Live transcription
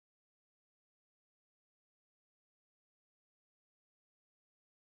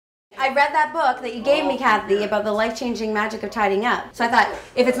I read that book that you gave me, Kathy, about the life-changing magic of tidying up. So I thought,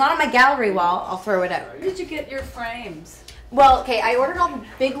 if it's not on my gallery wall, I'll throw it out. Where did you get your frames? Well, okay, I ordered all the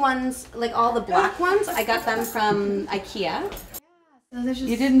big ones, like all the black ones. I got them from IKEA.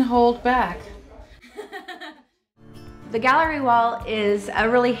 You didn't hold back. The gallery wall is a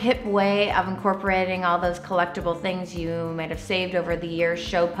really hip way of incorporating all those collectible things you might have saved over the years,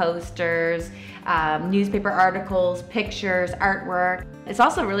 show posters, newspaper articles, pictures, artwork. It's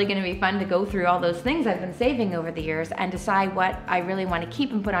also really going to be fun to go through all those things I've been saving over the years and decide what I really want to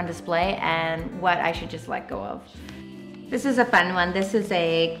keep and put on display and what I should just let go of. This is a fun one. This is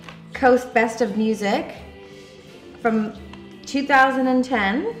a Coast Best of Music from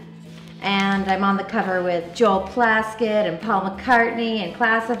 2010. And I'm on the cover with Joel Plaskett and Paul McCartney and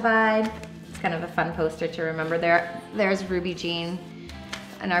Classified. It's kind of a fun poster to remember. There's Ruby Jean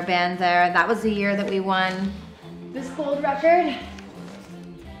and our band there. That was the year that we won this gold record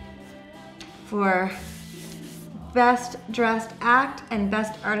for Best Dressed Act and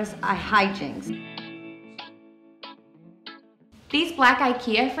Best Artist Hijinks. These black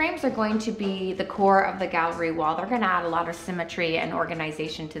IKEA frames are going to be the core of the gallery wall. They're going to add a lot of symmetry and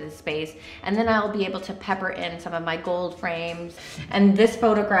organization to the space. And then I'll be able to pepper in some of my gold frames. And this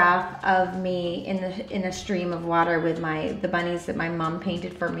photograph of me in a stream of water with the bunnies that my mom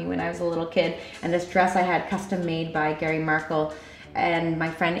painted for me when I was a little kid. And this dress I had custom made by Gary Markle. And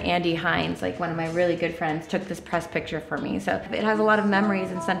my friend Andy Hines, like one of my really good friends, took this press picture for me. So it has a lot of memories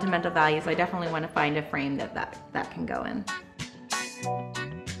and sentimental values. I definitely want to find a frame that can go in.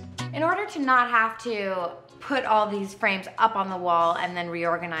 In order to not have to put all these frames up on the wall and then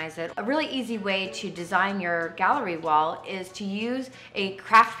reorganize it, a really easy way to design your gallery wall is to use a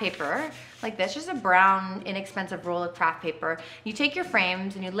craft paper like this, just a brown, inexpensive roll of craft paper. You take your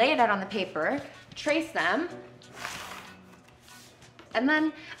frames and you lay it out on the paper, trace them, and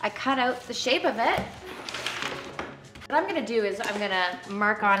then I cut out the shape of it. What I'm gonna do is I'm gonna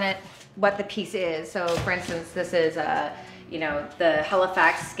mark on it what the piece is. So for instance, this is the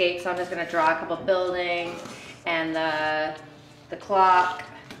Halifax scape, so I'm just gonna draw a couple buildings and the clock.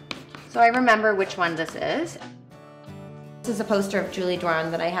 So I remember which one this is. This is a poster of Julie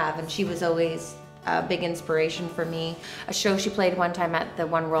Dwan that I have, and she was always a big inspiration for me. A show she played one time at the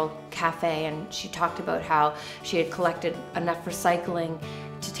One World Cafe, and she talked about how she had collected enough recycling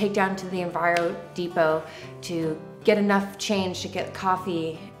to take down to the Enviro Depot to get enough change to get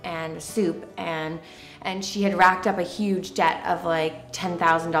coffee and soup, and she had racked up a huge debt of like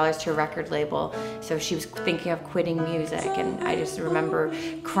 $10,000 to a record label. So she was thinking of quitting music, and I just remember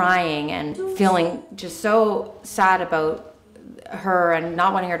crying and feeling just so sad about her and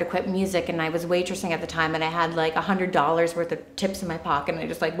not wanting her to quit music. And I was waitressing at the time, and I had like $100 worth of tips in my pocket, and I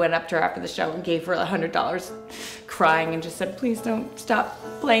just like went up to her after the show and gave her $100 crying and just said, please don't stop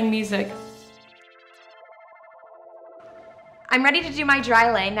playing music. I'm ready to do my dry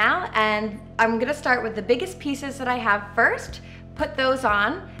lay now, and I'm gonna start with the biggest pieces that I have first, put those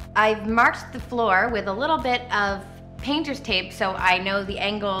on. I've marked the floor with a little bit of painter's tape so I know the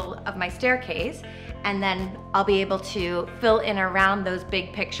angle of my staircase, and then I'll be able to fill in around those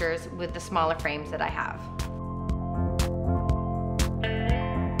big pictures with the smaller frames that I have.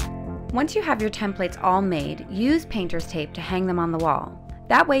 Once you have your templates all made, use painter's tape to hang them on the wall.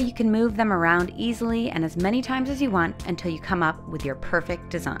 That way you can move them around easily and as many times as you want until you come up with your perfect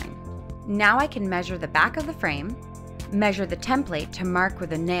design. Now I can measure the back of the frame, measure the template to mark where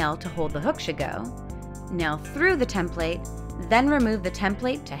the nail to hold the hook should go, nail through the template, then remove the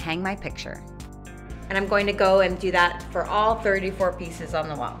template to hang my picture. And I'm going to go and do that for all 34 pieces on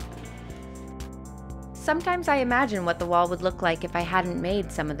the wall. Sometimes I imagine what the wall would look like if I hadn't made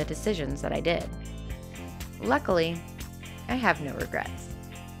some of the decisions that I did. Luckily, I have no regrets.